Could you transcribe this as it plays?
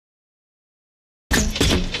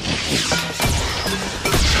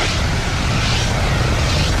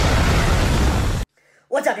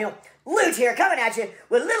What's up, people? Luch here, coming at you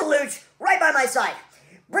with little Luch right by my side,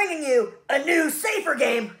 bringing you a new, safer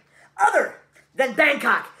game other than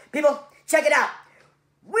Bangkok. People, check it out.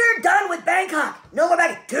 We're done with Bangkok. No more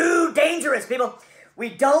Bangkok. Too dangerous, people. We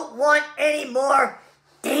don't want any more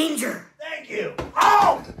danger. Thank you.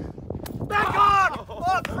 Oh! Back on!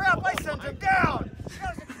 Oh, crap, I sent him down!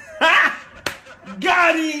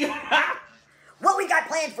 Got him! What we got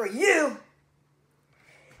planned for you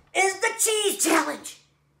is the cheese challenge.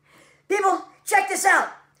 People, check this out.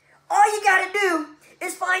 All you gotta do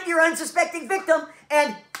is find your unsuspecting victim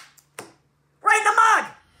and right in the mug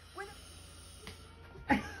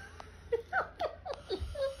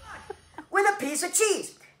with a piece of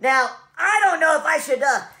cheese. Now, I don't know if I should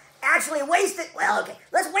actually waste it. Well, okay,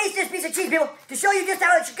 let's waste this piece of cheese, people, to show you just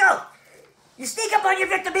how it should go. You sneak up on your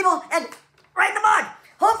victim, people, and right in the mug.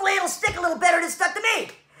 Hopefully it'll stick a little better than it stuck to me.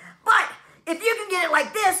 But if you can get it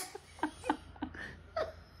like this,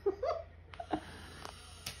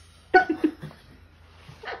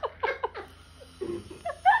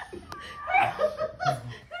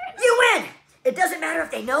 you win. It doesn't matter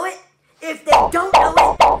if they know it, if they don't know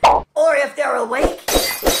it, or if they're awake,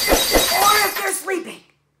 or if they're sleeping.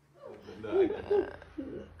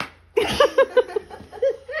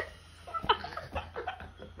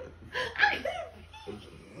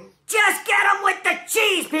 Just get them with the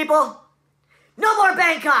cheese, people. No more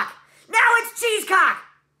Bangkok. Now it's cheesecock.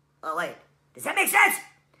 Oh, wait. Does that make sense?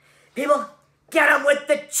 People, get them with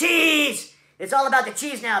the cheese. It's all about the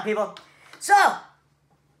cheese now, people. So,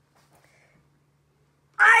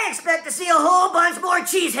 I expect to see a whole bunch more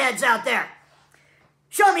cheese heads out there.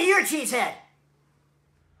 Show me your cheese head.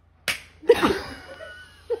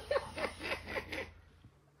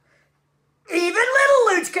 Even little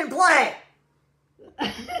Luch can play.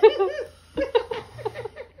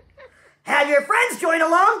 Have your friends join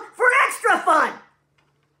along for extra fun.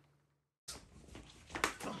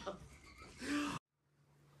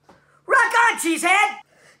 Rock on, cheesehead.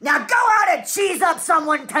 Now go out and cheese up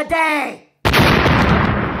someone today.